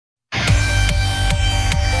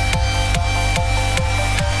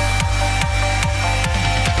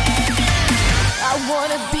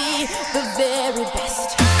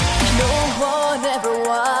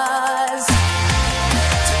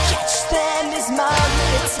is my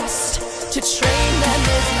test. To train them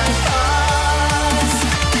is my cause.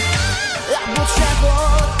 I will travel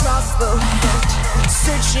across the world,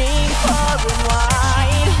 searching far and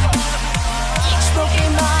wide. Each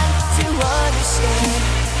Pokemon to understand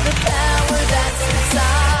the power that's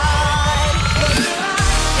inside. But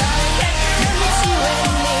gotta get them, it's you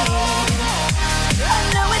and me. I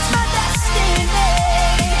know it's my destiny.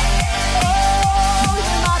 Oh,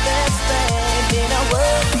 you're my best friend in a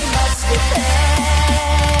world we must defend.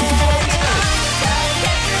 Gotta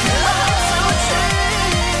get them, oh, so true.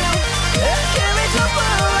 The courage will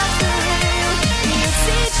pull us through. You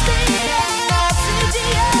teach me and I'll teach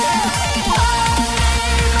you.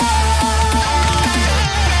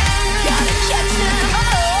 Gotta catch them all.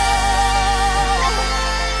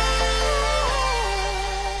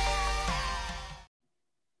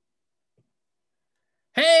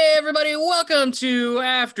 Hey everybody, welcome to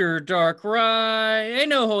After Dark Ride, a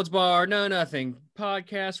no holds bar, no nothing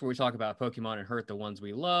podcast where we talk about Pokemon and hurt the ones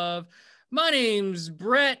we love. My name's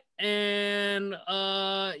Brett, and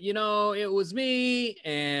it was me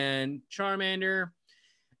and Charmander,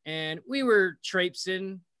 and we were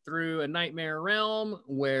traipsing through a nightmare realm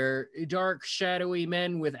where dark, shadowy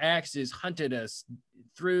men with axes hunted us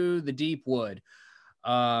through the deep wood.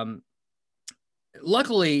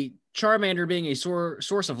 Luckily, Charmander, being a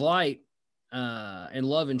source of light and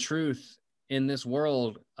love and truth in this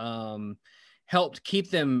world, helped keep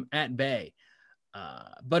them at bay.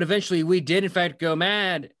 But eventually we did, in fact, go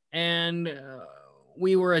mad, and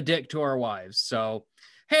we were a dick to our wives. So,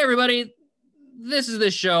 hey, everybody, this is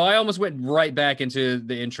this show. I almost went right back into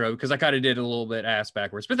the intro because I kind of did a little bit ass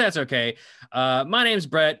backwards, but that's okay. My name's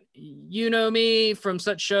Brett. You know me from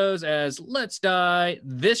such shows as Let's Die,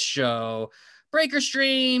 this show, Breaker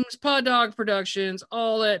Streams, Pod Dog Productions,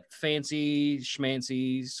 all that fancy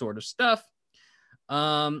schmancy sort of stuff.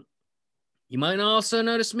 You might also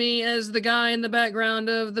notice me as the guy in the background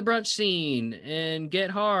of the brunch scene in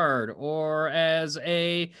Get Hard, or as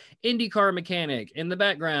a IndyCar mechanic in the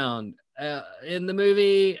background in the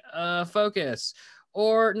movie Focus,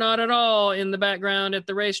 or not at all in the background at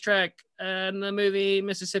the racetrack in the movie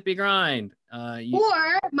Mississippi Grind.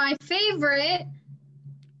 Or my favorite,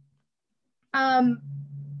 I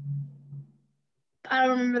don't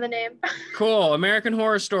remember the name. Cool, American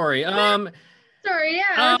Horror Story. Sorry,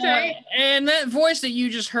 yeah, that's right. And that voice that you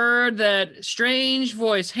just heard, that strange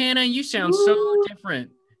voice, Hannah, you sound so different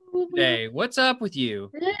today. What's up with you?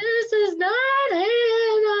 This is not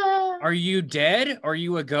Hannah. Are you dead? Are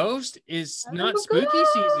you a ghost? It's I'm not a spooky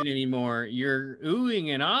ghost. season anymore. You're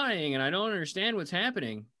oohing and eyeing, and I don't understand what's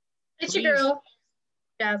happening. It's Please. your girl,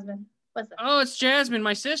 Jasmine. What's up? Oh, it's Jasmine,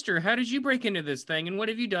 my sister. How did you break into this thing, and what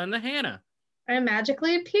have you done to Hannah? I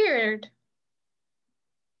magically appeared.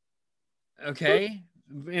 Okay.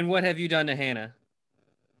 And what have you done to Hannah?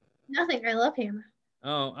 Nothing. I love Hannah.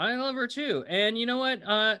 Oh, I love her too. And you know what?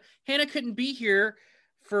 Hannah couldn't be here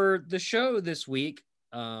for the show this week.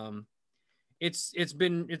 It's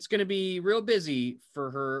going to be real busy for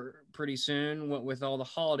her pretty soon with all the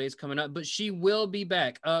holidays coming up, but she will be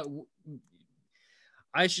back. I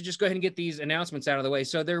should just go ahead and get these announcements out of the way.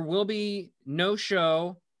 So there will be no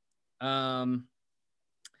show. No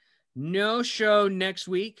show next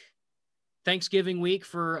week. Thanksgiving week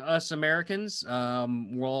for us Americans. We've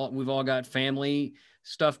all got family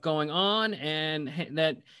stuff going on, and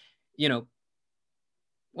that,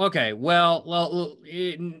 okay,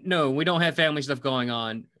 no, we don't have family stuff going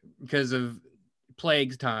on because of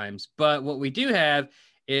plague times. But what we do have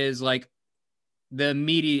is like the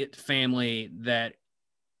immediate family that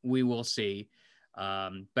we will see.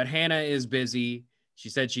 But Hannah is busy. She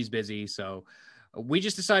said she's busy. So we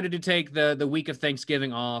just decided to take the week of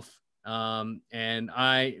Thanksgiving off. And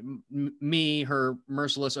her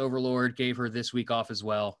merciless overlord, gave her this week off as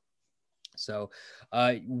well. So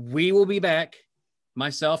we will be back.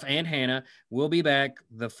 Myself and Hannah will be back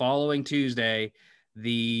the following Tuesday,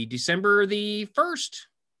 December the 1st.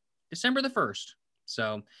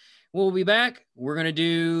 So we'll be back. We're going to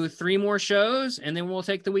do 3 more shows, and then we'll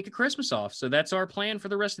take the week of Christmas off. So that's our plan for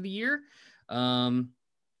the rest of the year.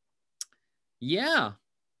 Yeah.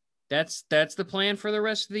 That's the plan for the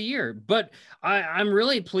rest of the year. But I'm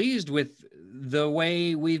really pleased with the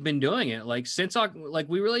way we've been doing it. Like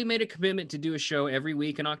we really made a commitment to do a show every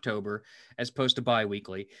week in October as opposed to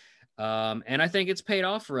bi-weekly. And I think it's paid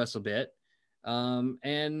off for us a bit.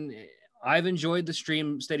 And I've enjoyed the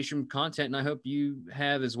steady stream content, and I hope you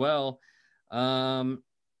have as well.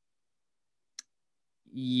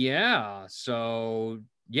 Yeah. So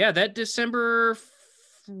yeah, that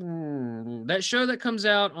show that comes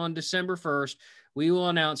out on December 1st, we will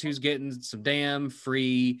announce who's getting some damn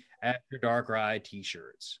free After Dark Ride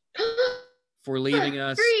t-shirts. For leaving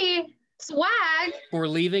us free swag. For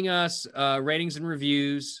leaving us ratings and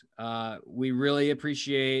reviews. We really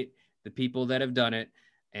appreciate the people that have done it,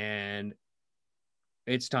 and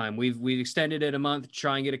it's time. We've extended it a month to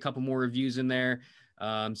try and get a couple more reviews in there.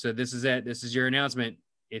 So this is it. This is your announcement.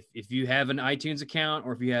 If you have an iTunes account,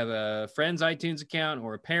 or if you have a friend's iTunes account,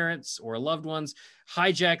 or a parent's, or a loved one's,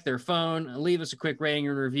 hijack their phone, leave us a quick rating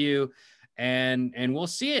and review, and we'll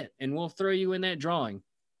see it, and we'll throw you in that drawing.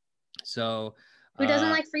 So who doesn't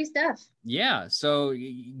like free stuff? Yeah, so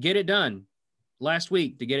get it done. Last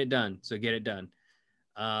week to get it done, so get it done.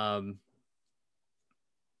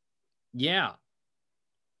 Yeah.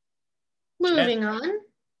 Moving on.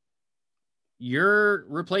 You're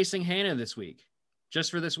replacing Hannah this week, just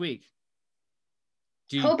for this week.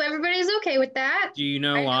 Hope everybody's okay with that. Do you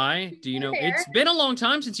know why? Do you know? It's been a long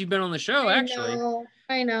time since you've been on the show, actually.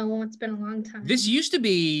 I know. It's been a long time. This used to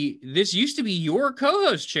be your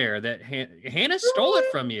co-host chair that Hannah stole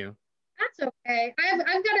it from you. That's okay.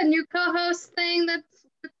 I've got a new co-host thing that's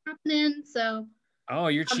happening, so. Oh,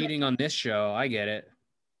 you're cheating on this show. I get it.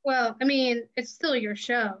 Well, I mean, it's still your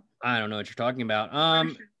show. I don't know what you're talking about.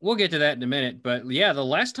 We'll get to that in a minute, but yeah, the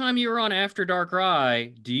last time you were on After Dark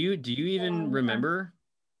Rye, do you even remember?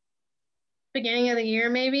 Beginning of the year,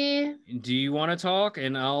 maybe. Do you want to talk,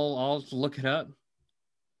 and I'll look it up?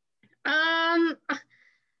 I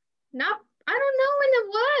don't know when it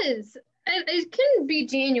was. It couldn't be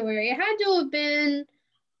January. It had to have been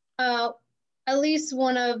at least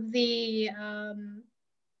one of the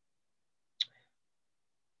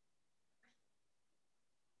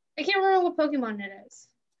I can't remember what Pokemon it is.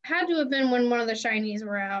 It had to have been when one of the shinies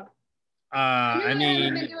were out. I mean, I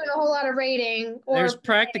haven't been doing a whole lot of rating. There's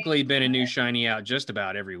practically been a new shiny out just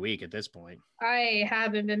about every week at this point. I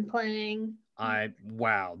haven't been playing.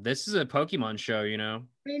 Wow, this is a Pokemon show, you know.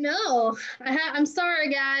 I know. I'm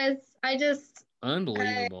sorry, guys.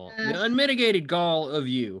 Unbelievable. The unmitigated gall of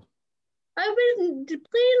you.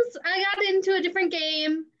 Please. I got into a different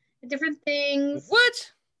game, different things.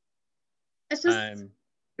 What? It's just.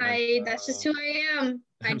 That's just who I am.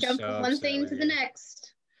 I jump from one thing to the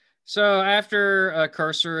next. So after a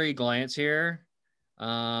cursory glance here,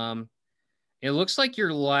 it looks like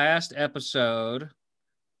your last episode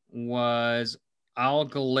was I'll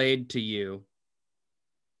Glade to You.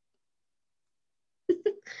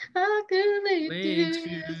 I'll glade to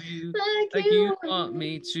you like you want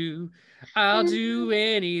me to. I'll do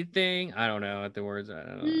anything. I don't know what the words are.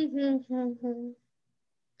 I don't know.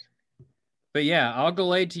 But yeah, I'll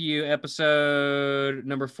Glade to You, episode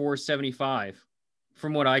number 475,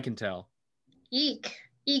 from what I can tell. Eek.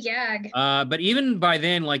 Egag. But even by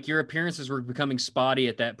then, like, your appearances were becoming spotty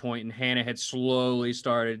at that point, and Hannah had slowly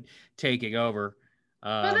started taking over.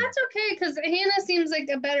 Well, that's okay, because Hannah seems like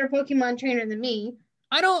a better Pokemon trainer than me.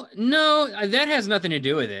 I don't know. That has nothing to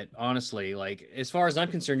do with it, honestly. Like, as far as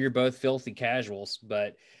I'm concerned, you're both filthy casuals,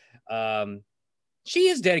 but she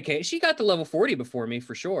is dedicated. She got to level 40 before me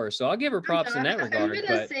for sure, so I'll give her props in that regard. I've been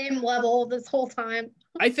the same level this whole time.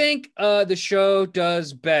 I think the show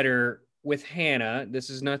does better with Hannah.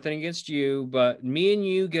 This is nothing against you, but me and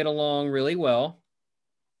you get along really well.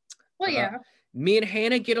 Well, yeah. Me and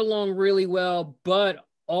Hannah get along really well, but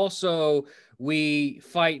also we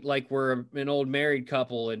fight like we're an old married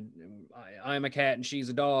couple, and I'm a cat and she's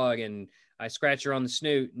a dog, and I scratch her on the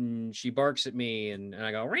snoot and she barks at me, and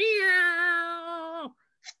I go,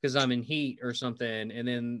 because I'm in heat or something, and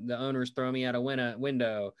then the owners throw me out a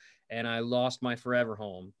window and I lost my forever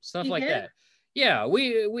home. Stuff like that. Yeah,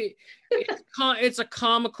 it's a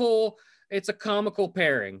comical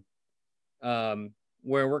pairing.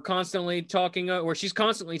 Where we're constantly talking, where she's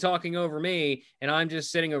constantly talking over me, and I'm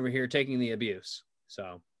just sitting over here taking the abuse.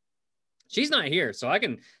 So she's not here, so I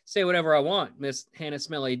can say whatever I want, Miss Hannah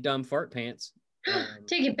Smelly Dumb Fart Pants.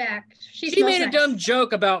 Take it back. She made a dumb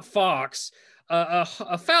joke about fox.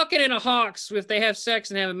 A falcon and a hawks, if they have sex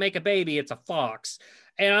and make a baby, it's a fox.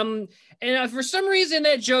 And for some reason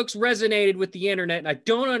that joke's resonated with the internet, and I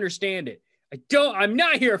don't understand it. I'm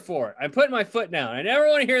not here for it. I'm putting my foot down. I never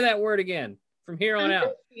want to hear that word again from here on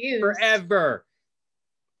out. Confused. Forever.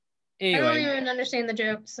 Anyway, I don't even understand the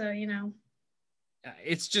joke, so you know.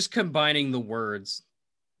 It's just combining the words.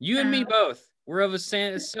 You and me both. We're of a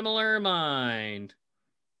similar mind.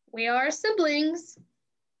 We are siblings.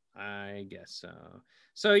 I guess so.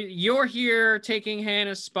 So you're here taking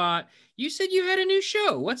Hannah's spot. You said you had a new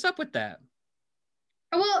show. What's up with that?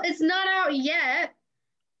 Well, it's not out yet,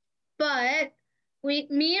 but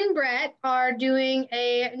me and Brett are doing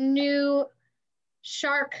a new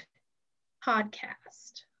shark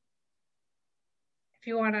podcast. If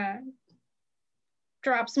you want to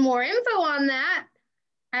drop some more info on that,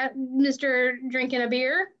 at Mr. Drinking a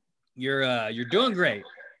Beer. You're doing great.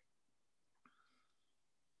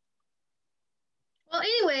 Well,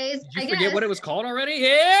 anyways, Did you forget what it was called already?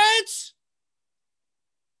 It's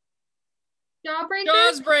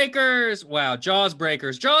Jawsbreakers. Wow,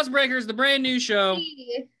 Jawsbreakers, the brand new show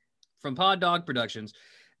from Pod Dog Productions,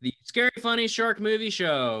 the scary funny shark movie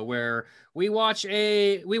show where we watch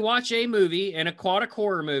a movie, an aquatic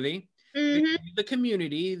horror movie. The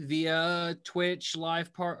community via Twitch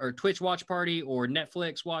Twitch watch party or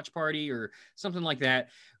Netflix watch party or something like that.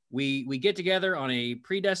 We get together on a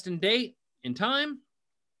predestined date in time.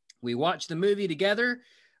 We watch the movie together,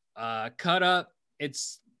 cut up.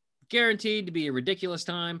 It's guaranteed to be a ridiculous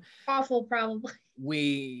time. Awful, probably.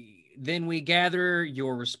 Then we gather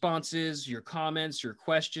your responses, your comments, your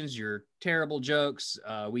questions, your terrible jokes.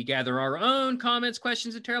 We gather our own comments,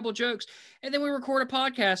 questions, and terrible jokes, and then we record a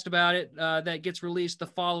podcast about it that gets released the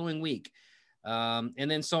following week, and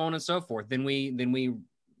then so on and so forth. Then we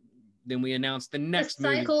announce the next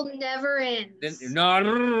movie. The cycle never ends. No, I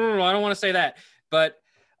don't want to say that, but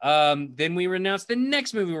then we announce the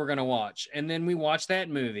next movie we're going to watch, and then we watch that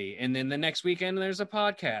movie, and then the next weekend there's a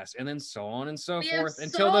podcast, and then so on and so forth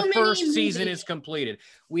until the first season is completed.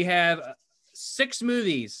 We have 6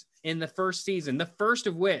 movies in the first season, the first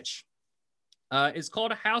of which is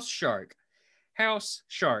called House Shark.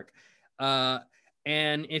 And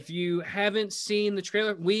if you haven't seen the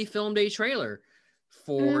trailer, we filmed a trailer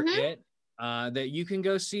for it. That you can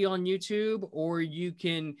go see on YouTube, or you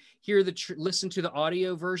can hear listen to the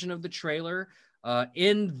audio version of the trailer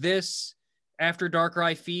in this After Dark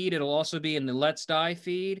Eye feed. It'll also be in the Let's Die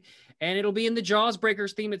feed, and it'll be in the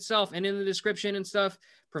Jawsbreakers theme itself and in the description and stuff,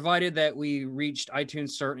 provided that we reached iTunes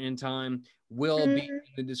certain in time. Will be in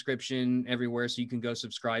the description everywhere, so you can go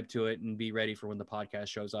subscribe to it and be ready for when the podcast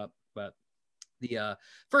shows up. But the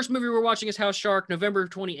first movie we're watching is House Shark, November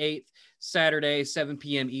 28th, Saturday, 7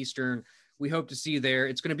 p.m. Eastern. We hope to see you there.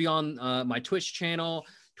 It's going to be on my Twitch channel,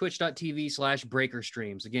 twitch.tv/breaker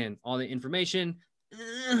streams. Again, all the information.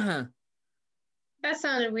 That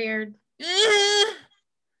sounded weird. It's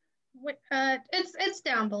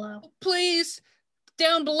down below. Please,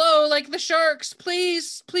 down below, like the sharks.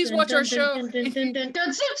 Please watch our show.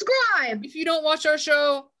 Subscribe. If you don't watch our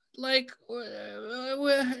show, like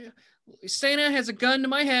Santa has a gun to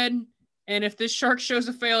my head, and if this shark show's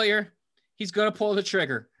a failure, he's going to pull the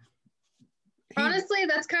trigger. Honestly,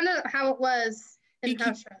 that's kind of how it was in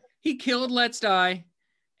House Shark. He killed Let's Die,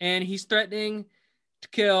 and he's threatening to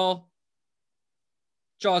kill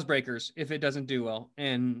Jawsbreakers if it doesn't do well,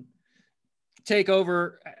 and take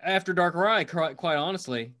over After Dark Eye, quite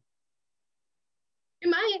honestly. He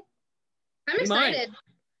might. I'm excited.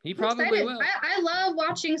 He probably will. I love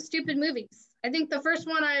watching stupid movies. I think the first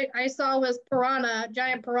one I saw was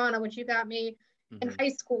Giant Piranha, which you got me in high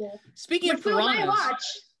school. Speaking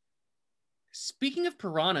of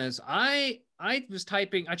piranhas, I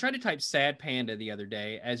tried to type Sad Panda the other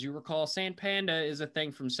day. As you recall, Sad Panda is a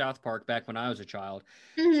thing from South Park back when I was a child.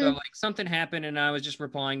 So like something happened and I was just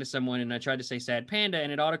replying to someone and I tried to say Sad Panda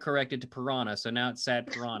and it autocorrected to Piranha. So now it's Sad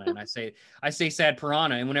Piranha. And I say Sad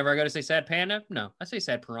Piranha. And whenever I go to say Sad Panda, no, I say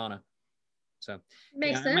Sad Piranha. So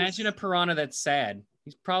makes sense. Imagine a piranha that's sad.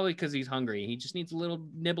 He's probably because he's hungry. He just needs a little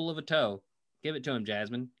nibble of a toe. Give it to him,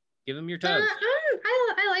 Jasmine. Give him your toes.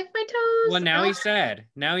 I like my toes. Well, now he's sad.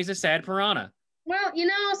 Now he's a sad piranha. Well,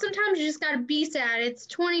 sometimes you just gotta be sad. It's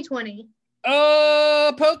 2020.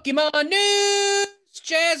 Oh, Pokemon news,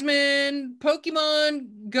 Jasmine.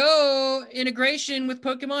 Pokemon Go integration with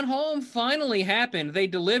Pokemon Home finally happened. They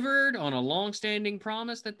delivered on a long-standing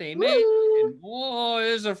promise that they made. And,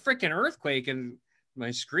 there's a freaking earthquake and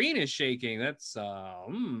my screen is shaking. That's I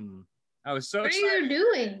was so excited. What are you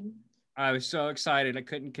doing? I was so excited. I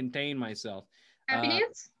couldn't contain myself. Happy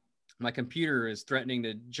dance? My computer is threatening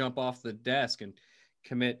to jump off the desk and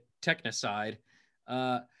commit technicide.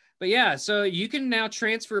 But yeah, so you can now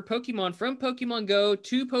transfer Pokemon from Pokemon Go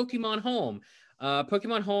to Pokemon Home.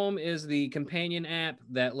 Pokemon Home is the companion app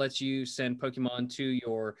that lets you send Pokemon to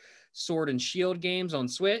your Sword and Shield games on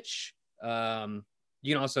Switch. You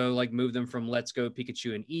can also like move them from Let's Go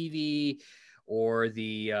Pikachu and Eevee or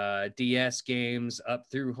the DS games up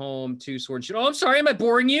through Home to Sword and Shield. Oh, I'm sorry. Am I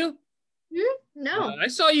boring you? No. I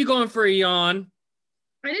saw you going for a yawn.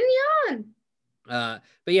 I didn't yawn.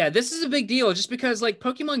 But yeah, this is a big deal just because like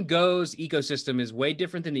Pokemon Go's ecosystem is way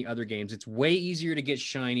different than the other games. It's way easier to get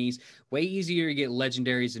shinies, way easier to get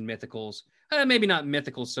legendaries and mythicals. Maybe not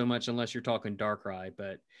mythicals so much unless you're talking Darkrai,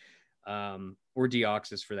 but or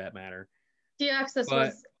Deoxys for that matter. Deoxys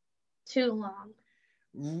was too long.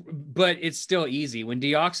 But it's still easy. When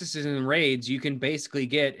Deoxys is in raids, you can basically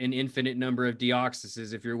get an infinite number of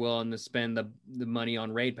Deoxyses if you're willing to spend the money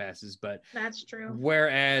on raid passes. But That's true.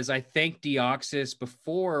 whereas I think Deoxys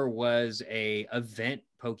before was a event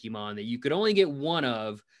Pokemon that you could only get one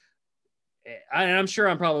of. And I'm sure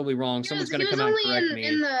I'm probably wrong. Someone's going to come out and correct me.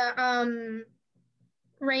 In the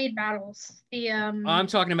raid battles. I'm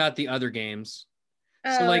talking about the other games.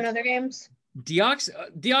 So like in other games.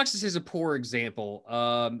 Deoxys is a poor example.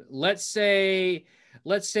 Let's say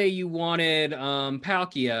you wanted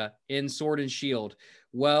Palkia in Sword and Shield.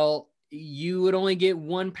 Well, you would only get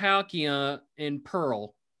one Palkia in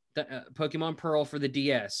Pearl, Pokemon Pearl for the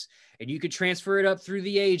DS, and you could transfer it up through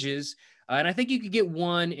the ages. And I think you could get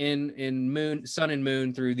one in Sun and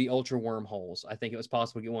Moon through the Ultra Wormholes. I think it was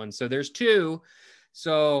possible to get one. So there's two.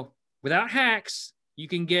 So without hacks, you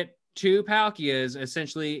can get two Palkias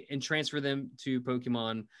essentially and transfer them to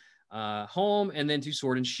Pokemon Home and then to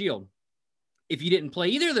Sword and Shield. If you didn't play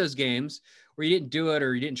either of those games, or you didn't do it,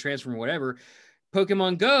 or you didn't transfer them, or whatever,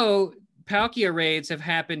 Pokemon Go Palkia raids have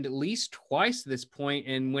happened at least twice at this point,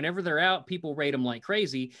 and whenever they're out, people raid them like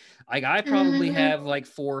crazy. Like I probably have like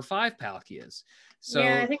 4 or 5 Palkias. So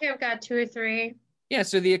yeah, I think I've got 2 or 3. Yeah,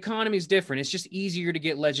 so the economy is different. It's just easier to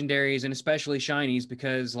get legendaries and especially shinies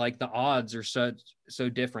because like the odds are so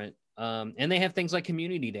different. And they have things like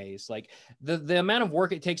community days. Like the amount of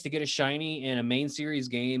work it takes to get a shiny in a main series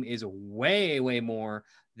game is way more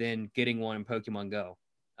than getting one in Pokemon Go.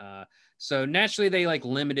 So naturally they like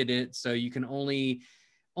limited it so you can only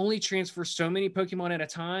transfer so many Pokemon at a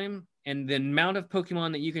time, and the amount of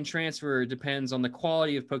Pokemon that you can transfer depends on the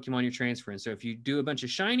quality of Pokemon you're transferring. So if you do a bunch of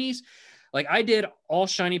shinies, like I did all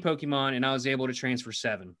shiny Pokemon and I was able to transfer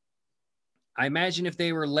 7. I imagine if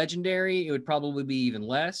they were legendary, it would probably be even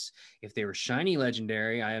less. If they were shiny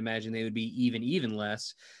legendary, I imagine they would be even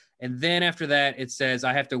less. And then after that, it says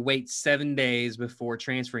I have to wait 7 days before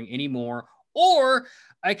transferring any more, or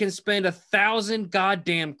I can spend 1,000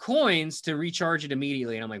 goddamn coins to recharge it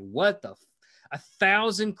immediately. And I'm like, what the?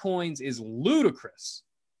 1,000 coins is ludicrous.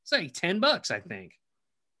 It's like $10, I think.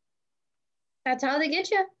 That's how they get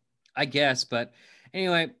you. I guess, but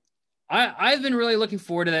anyway, I've been really looking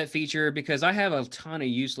forward to that feature because I have a ton of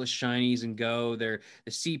useless shinies in Go. The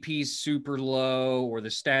CP's super low or the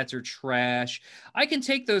stats are trash. I can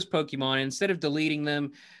take those Pokemon, instead of deleting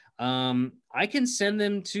them, I can send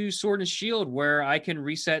them to Sword and Shield where I can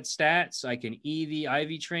reset stats. I can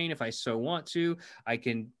IV train if I so want to. I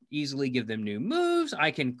can easily give them new moves.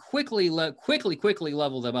 I can quickly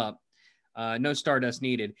level them up. No Stardust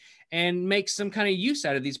needed, and make some kind of use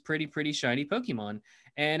out of these pretty shiny Pokemon.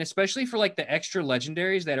 And especially for like the extra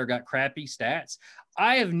legendaries that are got crappy stats,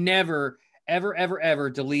 I have never ever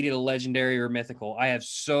deleted a legendary or mythical. I have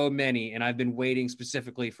so many, and I've been waiting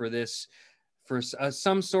specifically for this, for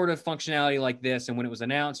some sort of functionality like this. And when it was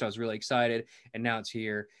announced, I was really excited, and now it's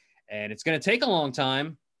here, and it's going to take a long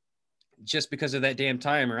time just because of that damn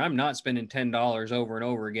timer. I'm not spending $10 over and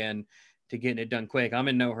over again to getting it done quick. I'm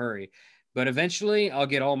in no hurry. But eventually, I'll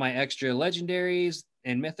get all my extra legendaries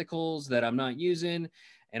and mythicals that I'm not using,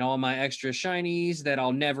 and all my extra shinies that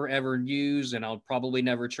I'll never ever use, and I'll probably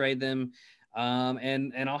never trade them.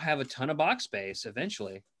 And I'll have a ton of box space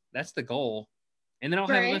eventually. That's the goal. And then I'll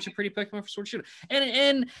have a bunch of pretty Pokemon for Sword and Shield.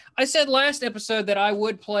 And I said last episode that I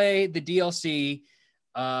would play the DLC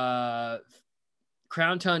Crown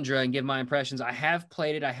Tundra and give my impressions. I have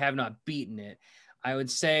played it. I have not beaten it. I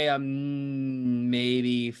would say I'm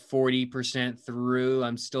maybe 40% through.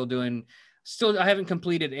 I haven't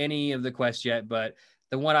completed any of the quests yet, but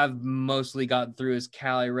the one I've mostly gotten through is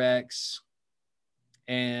Calyrex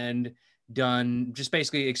and done just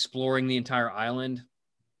basically exploring the entire island.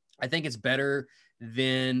 I think it's better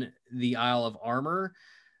than the Isle of Armor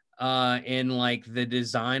in like the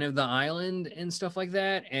design of the island and stuff like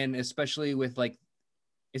that. And especially with like,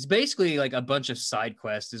 it's basically like a bunch of side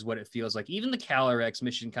quests is what it feels like. Even the Calyrex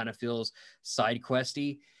mission kind of feels side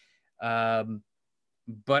questy.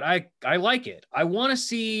 But I like it. I want to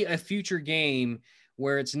see a future game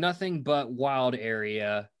where it's nothing but wild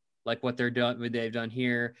area, like what they've done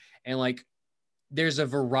here. And like, there's a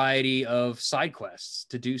variety of side quests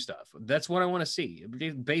to do stuff. That's what I want to see.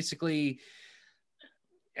 Basically,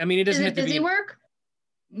 I mean, it doesn't have to be busy work.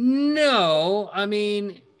 No, I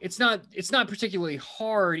mean, it's not particularly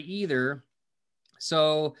hard either.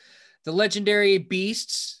 So the legendary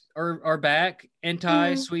beasts are back.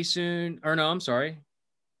 Entei, Suicune, or no, I'm sorry.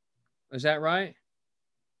 Is that right?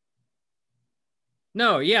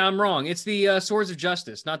 No, yeah, I'm wrong. It's the Swords of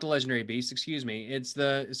Justice, not the legendary beasts. Excuse me. It's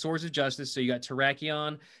the Swords of Justice. So you got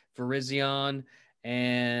Terrakion, Virizion,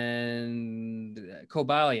 and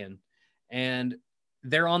Cobalion. And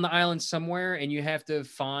they're on the island somewhere, and you have to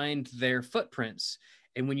find their footprints.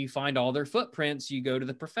 And when you find all their footprints, you go to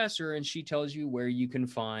the professor, and she tells you where you can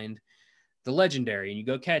find the legendary, and you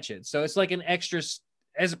go catch it. So it's like an extra,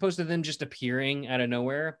 as opposed to them just appearing out of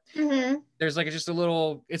nowhere. Mm-hmm. There's like just a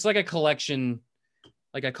little. It's like a collection,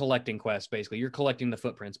 like a collecting quest. Basically, you're collecting the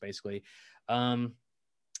footprints. Basically,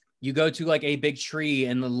 you go to like a big tree,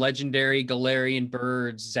 and the legendary Galarian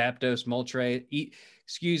birds, Zapdos,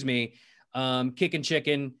 Kickin'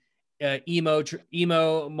 Chicken,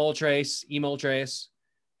 Moltres,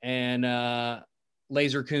 and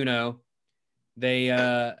Laser Kuno.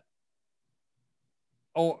 They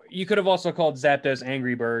you could have also called Zapdos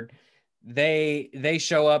Angry Bird. They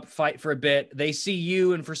show up, fight for a bit. They see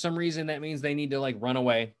you, and for some reason that means they need to like run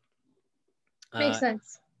away. Makes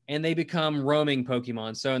sense. And they become roaming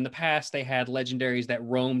Pokemon. So in the past, they had legendaries that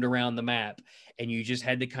roamed around the map, and you just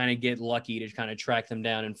had to kind of get lucky to kind of track them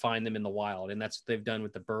down and find them in the wild. And that's what they've done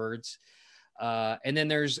with the birds. And then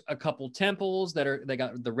there's a couple temples they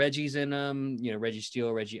got the Reggies in them, Reggie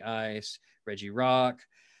Steel, Reggie Ice, Reggie Rock.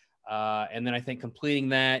 And then I think completing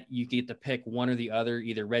that, you get to pick one or the other,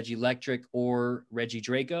 either Reggie Electric or Reggie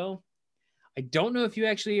Draco. I don't know if you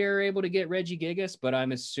actually are able to get Reggie Gigas, but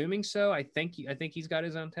I'm assuming so. I think he's got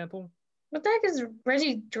his own temple. What the heck is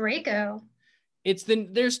Reggie Draco?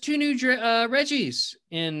 There's two new Reggies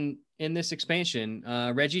in this expansion.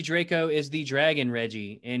 Reggie Draco is the Dragon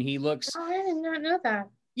Reggie, and he looks. Oh, I did not know that.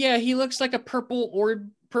 Yeah, he looks like a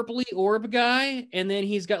purpley orb guy, and then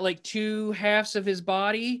he's got like two halves of his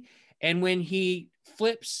body, and when he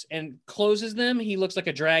flips and closes them, he looks like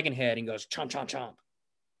a dragon head and goes chomp chomp chomp.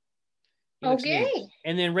 Okay.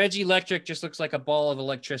 And then Reggie Electric just looks like a ball of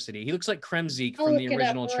electricity. He looks like Kremzeek from the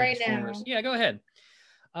original Transformers. Right, yeah, go ahead.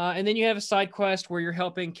 And then you have a side quest where you're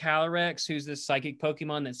helping Calyrex, who's this psychic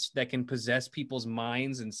Pokemon that can possess people's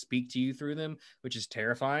minds and speak to you through them, which is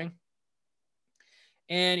terrifying.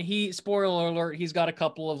 And spoiler alert, he's got a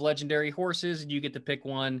couple of legendary horses, and you get to pick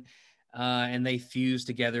one, and they fuse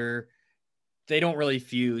together. They don't really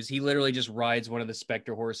fuse. He literally just rides one of the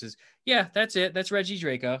Spectre horses. Yeah, that's it. That's Reggie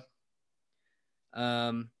Draco.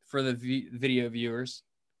 For the video viewers.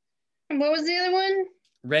 And what was the other one?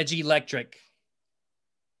 Reggie Electric.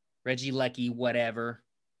 Reggie Lecky, whatever.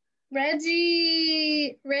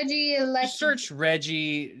 Reggie Electric. Just search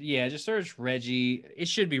Reggie. Yeah, just search Reggie. It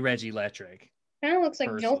should be Reggie Electric. Kind of looks like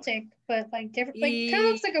Joltik, but like different. Like kind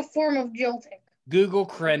of looks like a form of Joltik. Google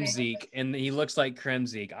Kremzeek, and he looks like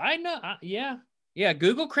Kremzeek. I know. Yeah.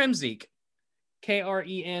 Google Kremzeek.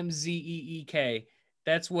 Kremzeek.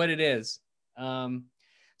 That's what it is. So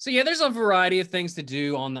yeah, there's a variety of things to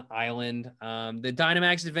do on the island. The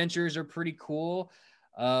Dynamax adventures are pretty cool.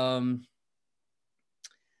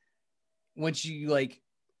 Once you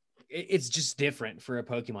it's just different for a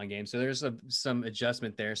Pokemon game. So there's some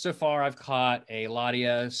adjustment there. So far, I've caught a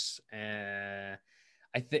Latios.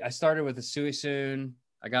 I started with a Suicune.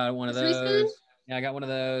 I got one of those. Yeah, I got one of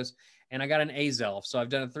those, and I got an Azelf. So I've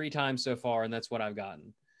done it 3 times so far, and that's what I've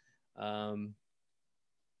gotten.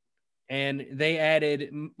 And they added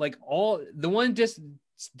the one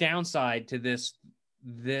downside to this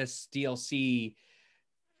DLC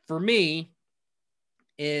for me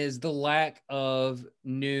is the lack of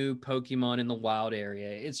new Pokemon in the wild area.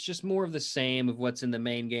 It's just more of the same of what's in the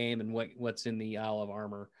main game and what's in the Isle of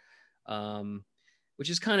Armor, which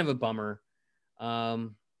is kind of a bummer. But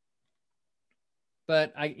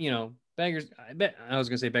beggars. I was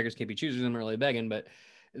gonna say beggars can't be choosers. I'm not really begging, but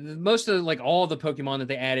most of all the Pokemon that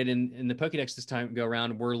they added in the Pokédex this time go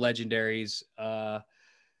around were legendaries,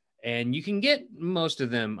 and you can get most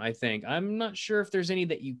of them. I think I'm not sure if there's any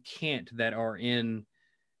that you can't that are in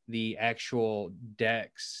the actual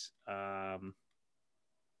decks,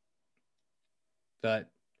 but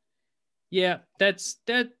yeah, that's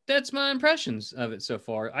my impressions of it so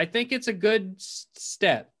far. I think it's a good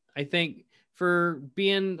step. I think for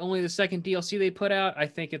being only the second DLC they put out, I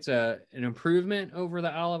think it's an improvement over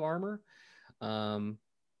the Isle of Armor. And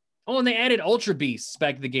they added Ultra Beasts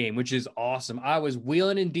back to the game, which is awesome. I was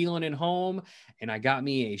wheeling and dealing in home, and I got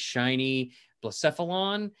me a shiny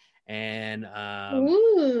Blacephalon, and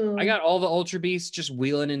I got all the Ultra Beasts just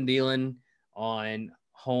wheeling and dealing on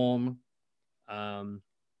home,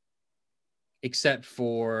 except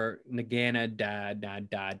for Nagana,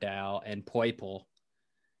 Dow, and Poipole.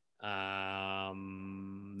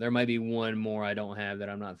 There might be one more I don't have that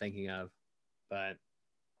I'm not thinking of, but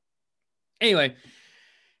anyway,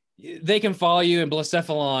 they can follow you, and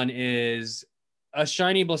Blacephalon is a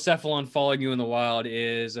shiny Blacephalon following you in the wild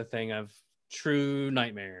is a thing of true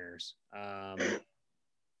nightmares.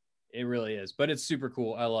 It really is, but it's super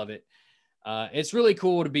cool. I love it. It's really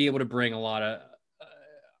cool to be able to bring a lot of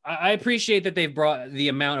I appreciate that they've brought the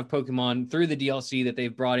amount of Pokemon through the DLC that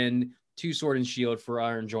they've brought in to Sword and Shield for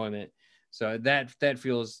our enjoyment. So that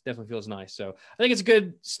definitely feels nice. So I think it's a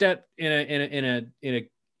good step in a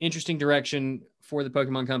interesting direction for the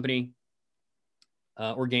Pokemon Company,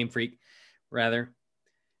 or Game Freak, rather.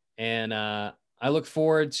 And I look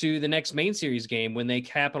forward to the next main series game when they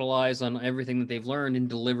capitalize on everything that they've learned and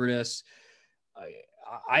delivered us.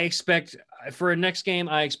 I expect for a next game,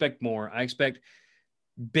 I expect more. I expect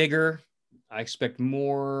bigger. I expect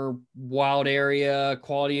more wild area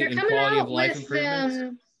quality They're and coming quality of out life with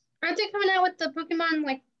improvements. aren't they coming out with the Pokemon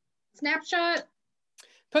like snapshot?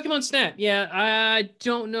 Pokemon Snap, yeah. I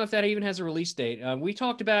don't know if that even has a release date. We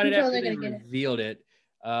talked about I'm it after totally they gonna get it. revealed it.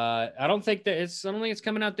 I don't think it's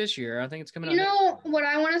coming out this year. I think it's coming out You next know year. what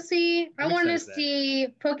I want to see? I I'm want to excited for that. see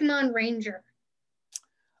Pokemon Ranger.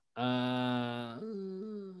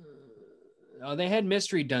 Oh, they had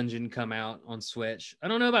Mystery Dungeon come out on Switch. I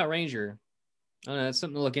don't know about Ranger. I don't know. That's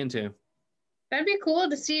something to look into. That'd be cool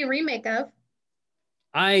to see a remake of.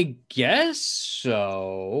 I guess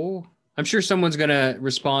so. I'm sure someone's going to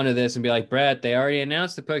respond to this and be like, Brett, they already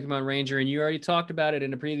announced the Pokemon Ranger and you already talked about it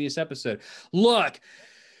in a previous episode. Look,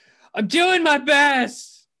 I'm doing my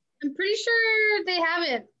best. I'm pretty sure they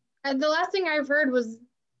haven't. The last thing I've heard was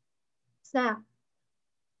Snap.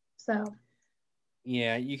 So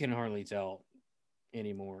Yeah, you can hardly tell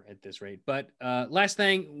anymore at this rate. But last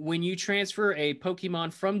thing, when you transfer a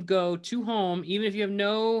Pokemon from Go to home, even if you have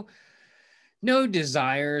no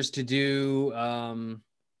desires to do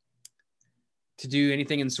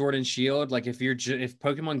anything in Sword and Shield, like if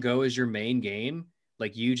Pokemon Go is your main game,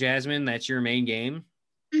 like you, Jasmine, that's your main game,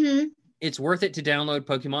 it's worth it to download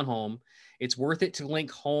Pokemon Home. It's worth it to link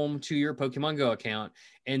home to your Pokemon Go account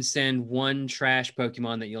and send one trash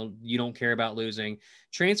Pokemon that you don't care about losing.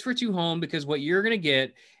 Transfer to home, because what you're gonna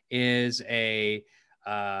get is a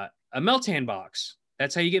Meltan box.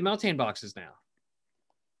 That's how you get Meltan boxes now.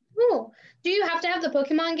 cool. Do you have to have the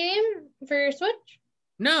Pokemon game for your Switch?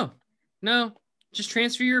 No. Just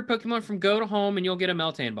transfer your Pokemon from Go to home and you'll get a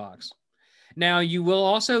Meltan box. Now, you will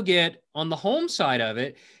also get, on the home side of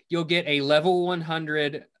it, you'll get a level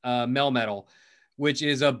 100 Melmetal, which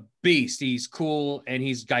is a beast. He's cool, and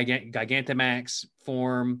he's Gigantamax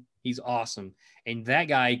form. He's awesome. And that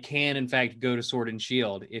guy can, in fact, go to Sword and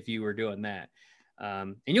Shield if you were doing that.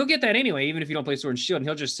 And you'll get that anyway, even if you don't play Sword and Shield, and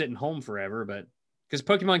he'll just sit in home forever. But because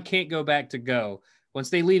Pokemon can't go back to Go. Once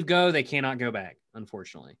they leave Go, they cannot go back,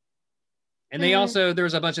 unfortunately. And they also,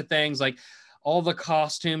 there's a bunch of things like all the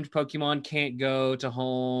costumed Pokemon can't go to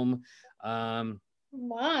home.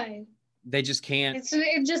 Why? They just can't. It's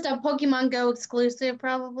just a Pokemon Go exclusive,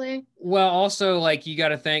 probably. Well, also, like, you got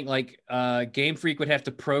to think, like, Game Freak would have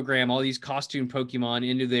to program all these costume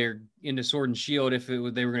Pokemon into Sword and Shield if they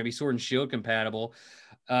were going to be Sword and Shield compatible.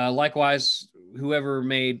 Likewise, whoever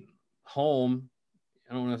made Home,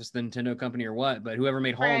 I don't know if it's the Nintendo company or what, but whoever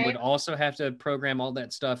made Home would also have to program all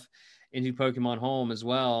that stuff into Pokemon Home as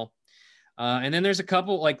well. And then there's a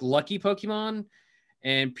couple like Lucky Pokemon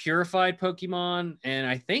and Purified Pokemon, and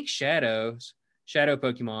I think Shadow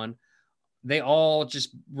Pokemon. They all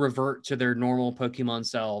just revert to their normal Pokemon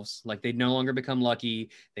selves. Like, they no longer become Lucky.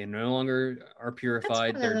 They no longer are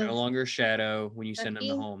Purified. They're no longer Shadow when you send them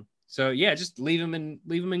to home. So yeah, just leave them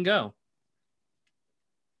and go.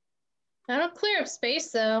 That'll clear up space,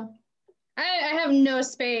 though. I have no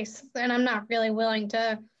space, and I'm not really willing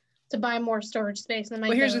to buy more storage space in my.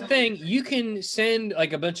 Well, here's the thing: you can send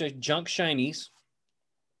like a bunch of junk shinies.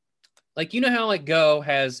 Like, you know how like Go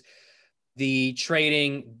has the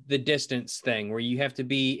trading the distance thing where you have to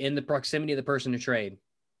be in the proximity of the person to trade.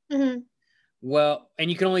 Mm-hmm. Well, and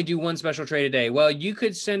you can only do one special trade a day. Well, you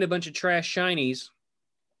could send a bunch of trash shinies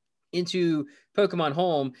into Pokemon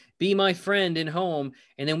Home, be my friend in Home,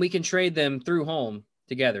 and then we can trade them through Home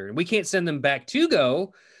together. And we can't send them back to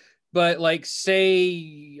Go, but like,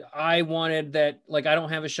 say I wanted that, like, I don't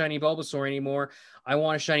have a shiny Bulbasaur anymore. I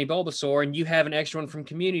want a shiny Bulbasaur, and you have an extra one from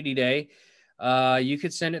Community Day. You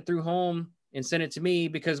could send it through Home and send it to me,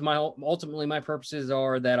 because ultimately my purposes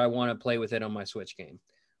are that I want to play with it on my Switch game.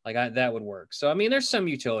 Like, that would work. So, I mean, there's some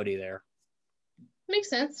utility there. Makes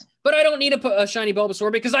sense. But I don't need a shiny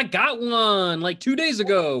Bulbasaur because I got one like 2 days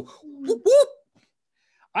ago. Whoop, whoop.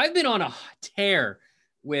 I've been on a tear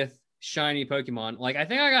with shiny Pokemon. Like, I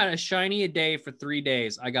think I got a shiny a day for 3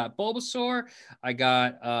 days. I got Bulbasaur. I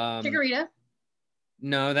got Chikorita.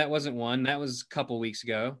 No, that wasn't one. That was a couple weeks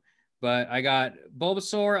ago. But I got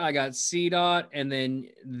Bulbasaur. I got Seedot, and then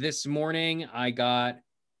this morning I got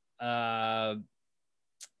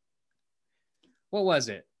what was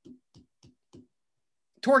it?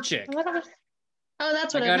 Torchic. Oh,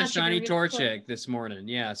 that's I what got a not shiny sugar, Torchic this morning.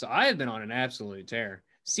 Yeah, so I have been on an absolute tear.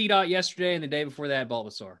 C-Dot yesterday and the day before that,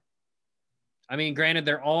 Bulbasaur. I mean, granted,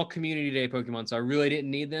 they're all Community Day Pokemon, so I really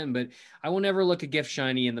didn't need them, but I will never look a gift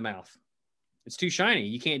shiny in the mouth. It's too shiny.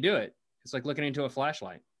 You can't do it. It's like looking into a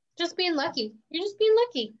flashlight. Just being lucky. You're just being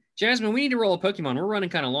lucky. Jasmine, we need to roll a Pokemon. We're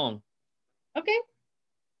running kind of long. Okay.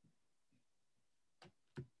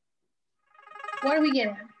 What are we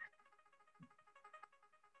getting?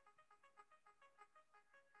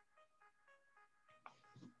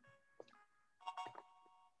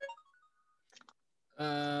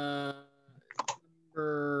 I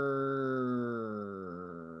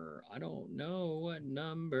don't know what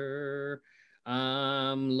number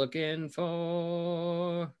I'm looking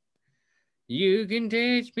for. You can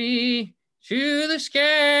take me to the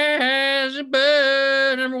skies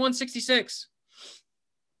above. Number 166.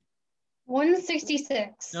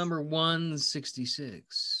 166. Number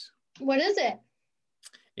 166. What is it?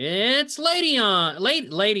 It's Ledian.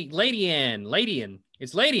 Ledian.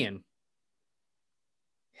 It's Ledian.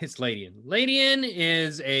 It's Ledian. Ledian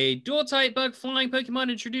is a dual-type bug flying Pokemon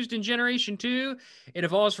introduced in Generation 2. It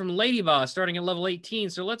evolves from Ladybug starting at level 18,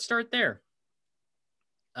 so let's start there.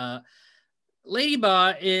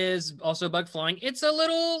 Ladybug is also bug flying. It's a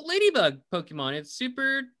little ladybug Pokemon. It's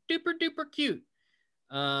super duper duper cute.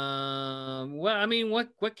 Well, I mean,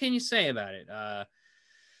 what can you say about it?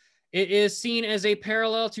 It is seen as a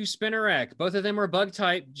parallel to Spinarak. Both of them are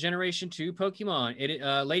bug-type Generation 2 Pokemon.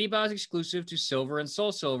 Ladybug is exclusive to Silver and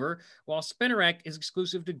Soul Silver, while Spinarak is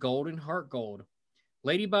exclusive to Gold and Heart Gold.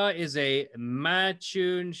 Ladybug is a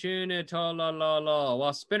Machunchunatolala,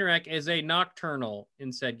 while Spinarak is a Nocturnal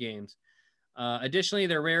in said games. Additionally,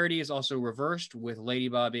 their rarity is also reversed, with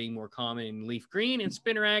Ladybug being more common in Leaf Green and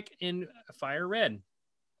Spinarak in Fire Red.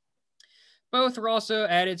 Both were also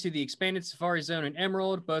added to the expanded Safari Zone in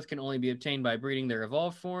Emerald. Both can only be obtained by breeding their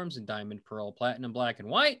evolved forms in Diamond, Pearl, Platinum, Black, and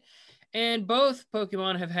White. And both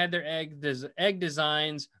Pokemon have had their egg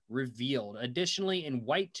designs revealed. Additionally, in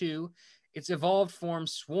White 2, its evolved form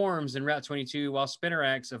swarms in Route 22, while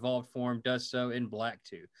Spinarak's evolved form does so in Black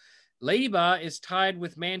 2. Ladybug is tied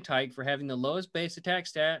with Mantike for having the lowest base attack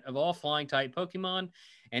stat of all flying-type Pokemon.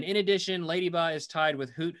 And in addition, Ladybug is tied with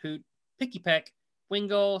Hoot Hoot, Pikipek,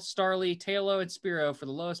 Wingull, Starly, Tailo, and Spearow for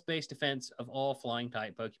the lowest base defense of all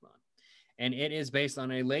flying-type Pokemon. And it is based on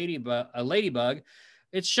a ladybug.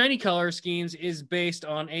 Its shiny color schemes is based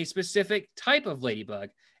on a specific type of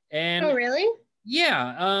ladybug. And oh, really?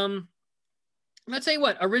 Yeah. I'll tell you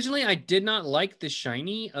what. Originally, I did not like the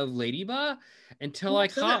shiny of Ladybug until I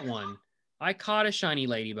caught one. I caught a shiny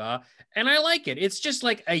Ladybug, and I like it. It's just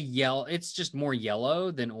like a yellow. It's just more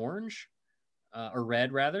yellow than orange, or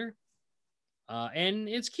red rather. And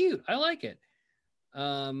it's cute. I like it.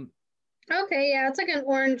 Okay, yeah, it's like an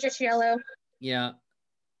orangish yellow. Yeah,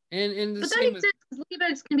 and the but that makes sense.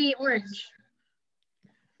 Ladybugs can be orange.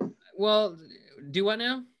 Well, do what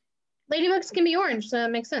now? Ladybugs can be orange, so that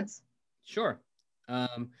makes sense. Sure.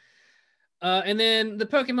 And then the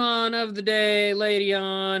Pokemon of the day,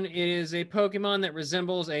 Ledian, is a Pokemon that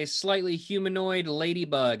resembles a slightly humanoid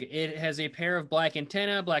ladybug. It has a pair of black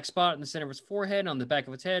antennae, black spot in the center of its forehead, on the back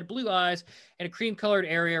of its head, blue eyes, and a cream-colored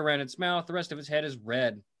area around its mouth. The rest of its head is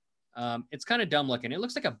red. It's kind of dumb looking. It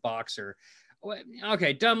looks like a boxer.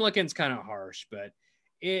 Okay, dumb looking's kind of harsh, but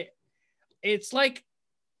it's like,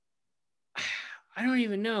 I don't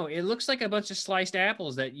even know. It looks like a bunch of sliced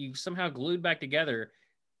apples that you somehow glued back together.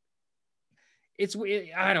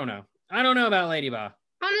 I don't know. I don't know about Ladybug.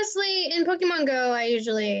 Honestly, in Pokemon Go, I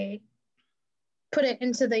usually put it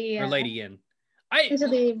into the or Ledian. Into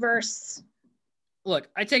the verse. Look,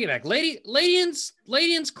 I take it back. Ledian's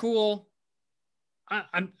cool.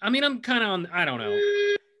 I mean, I'm kind of on. I don't know.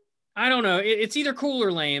 I don't know. It's either cool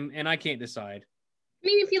or lame, and I can't decide. I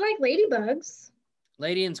mean, if you like ladybugs,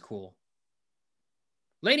 Ledian's cool.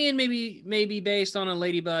 Ledian may be based on a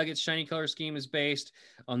ladybug. Its shiny color scheme is based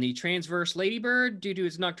on the transverse ladybird due to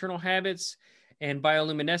its nocturnal habits and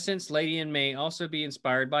bioluminescence. Ledian may also be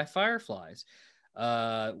inspired by fireflies.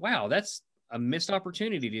 Wow, that's a missed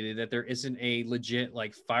opportunity that there isn't a legit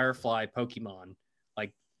like firefly Pokemon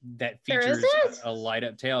like that features a light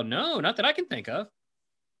up tail. No, not that I can think of.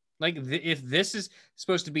 Like if this is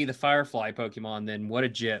supposed to be the firefly Pokemon, then what a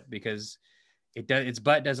jip, because its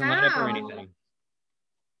butt doesn't light up or anything.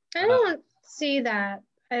 I don't see that.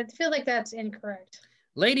 I feel like that's incorrect.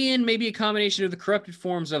 Ledian may be a combination of the corrupted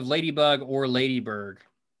forms of ladybug or ladybird,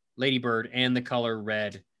 and the color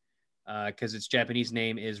red, because its Japanese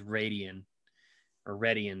name is Radian or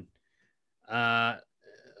Redian.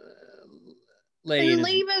 Ledian And is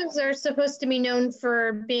ladybugs are supposed to be known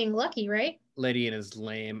for being lucky, right? Ledian is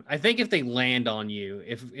lame. I think if they land on you,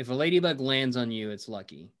 if a ladybug lands on you, it's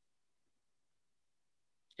lucky.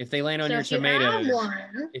 If they land on So your if you have tomatoes,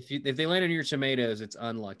 one, if they land on your tomatoes, it's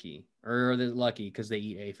unlucky, or they're lucky because they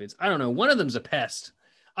eat aphids. I don't know. One of them's a pest.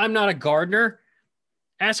 I'm not a gardener.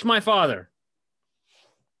 Ask my father.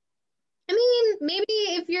 I mean, maybe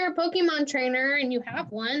if you're a Pokemon trainer and you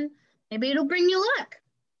have one, maybe it'll bring you luck.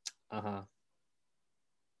 Uh-huh.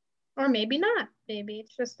 Or maybe not. Maybe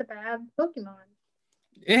it's just a bad Pokemon.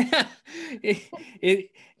 Yeah.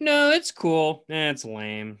 No, it's cool. It's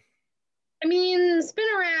lame. I mean,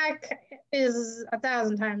 Spinarak is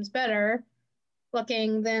 1,000 times better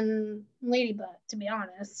looking than Ladybug, to be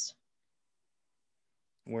honest.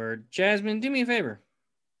 Word. Jasmine, do me a favor.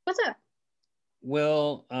 What's up?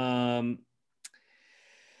 Will, I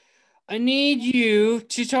need you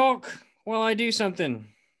to talk while I do something.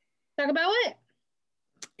 Talk about what?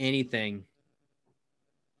 Anything.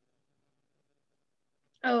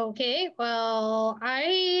 Okay, well,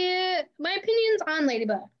 my opinion's on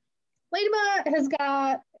Ladybug. Ladybug has got,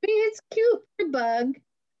 I mean, it's cute for bug.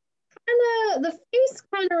 Kinda, the face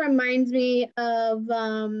kind of reminds me of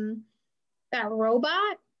that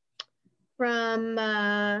robot from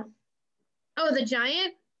the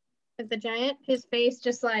giant. Like the giant, his face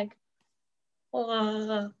just like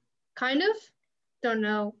kind of. Don't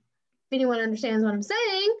know if anyone understands what I'm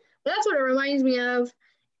saying, but that's what it reminds me of.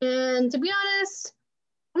 And to be honest,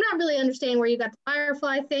 I'm not really understanding where you got the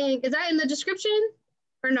firefly thing. Is that in the description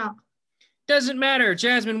or no? Doesn't matter.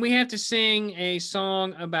 Jasmine, we have to sing a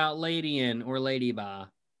song about Ledian or Ladybug.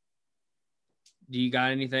 Do you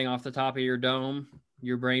got anything off the top of your dome?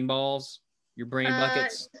 Your brain balls? Your brain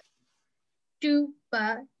buckets?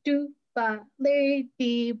 Dooba, dooba,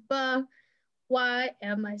 ladybug. Why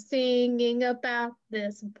am I singing about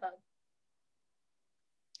this bug?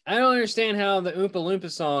 I don't understand how the Oompa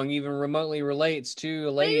Loompa song even remotely relates to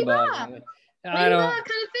a ladybug. Ladybug. I don't. Ladybug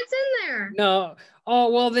kind of fits in there. No.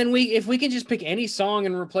 Oh well, then if we can just pick any song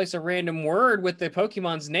and replace a random word with the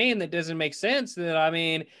Pokemon's name that doesn't make sense, then I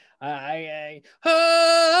mean,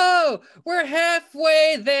 we're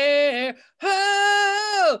halfway there.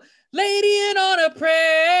 Oh, Ladian on a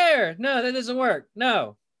prayer. No, that doesn't work.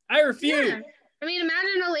 No, I refuse. Yeah. I mean,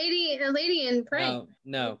 imagine a lady in praying.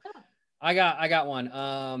 No. I got one.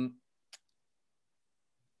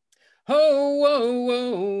 Oh, whoa,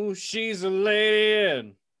 whoa, she's a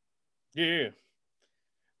lady. Yeah.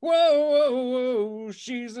 Whoa, whoa, whoa,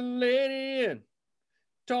 she's a lady.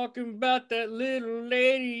 Talking about that little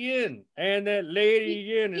lady and that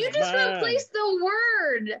lady is You just mine. replaced the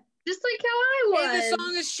word, just like how I was. Hey, the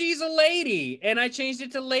song is "She's a Lady," and I changed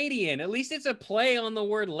it to "Ladian." At least it's a play on the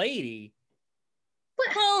word "lady." But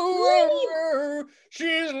oh,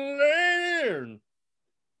 she's a lady.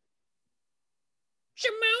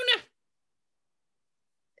 Shimona.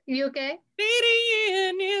 You okay?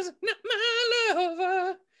 Ladian is not my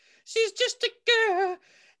lover. She's just a girl.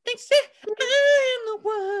 Thinks that I am the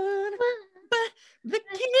one. But the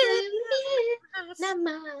kid not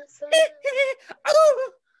my son.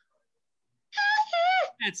 oh.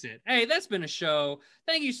 That's it. Hey, that's been a show.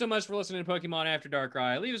 Thank you so much for listening to Pokemon After Dark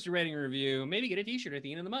Cry. Leave us a rating and review. Maybe get a t-shirt at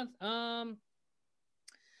the end of the month.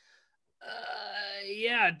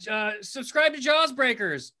 Subscribe to Jaws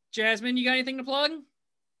Breakers. Jasmine, you got anything to plug?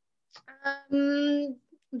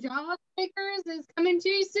 Jaws Breakers is coming to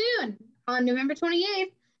you soon on November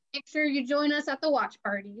 28th. Make sure you join us at the watch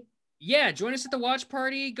party. Yeah, join us at the watch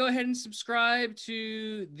party. Go ahead and subscribe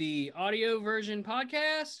to the audio version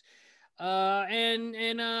podcast. And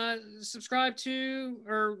subscribe to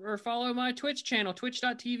or follow my Twitch channel,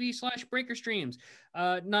 twitch.tv/breakerstreams.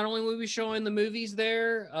 Not only will we be showing the movies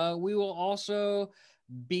there, we will also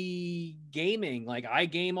be gaming. Like I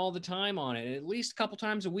game all the time on it, at least a couple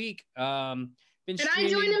times a week. And I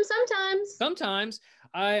join them sometimes. Sometimes.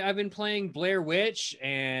 I've been playing Blair Witch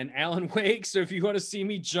and Alan Wake, so if you want to see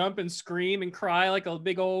me jump and scream and cry like a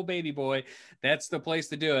big old baby boy, that's the place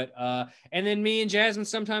to do it. And then me and Jasmine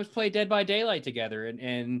sometimes play Dead by Daylight together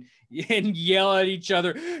and yell at each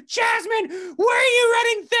other. Jasmine, where are you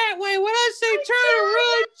running that way? When I say turn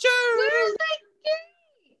around,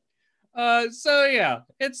 turn. So yeah,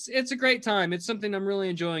 it's a great time. It's something I'm really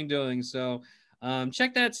enjoying doing. So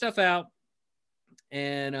check that stuff out.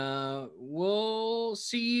 And we'll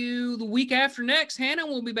see you the week after next. Hannah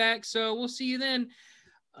will be back, so we'll see you then.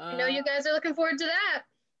 I know you guys are looking forward to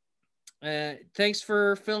that. Thanks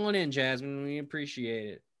for filling in, Jasmine. We appreciate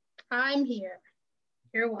it. I'm here.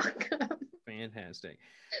 You're welcome. Fantastic.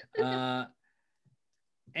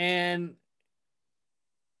 And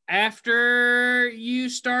after you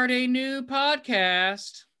start a new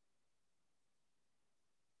podcast.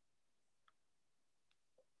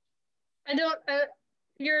 I don't.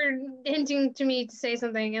 You're hinting to me to say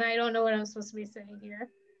something, and I don't know what I'm supposed to be saying here.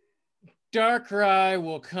 Darkrai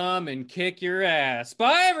will come and kick your ass.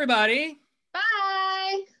 Bye, everybody.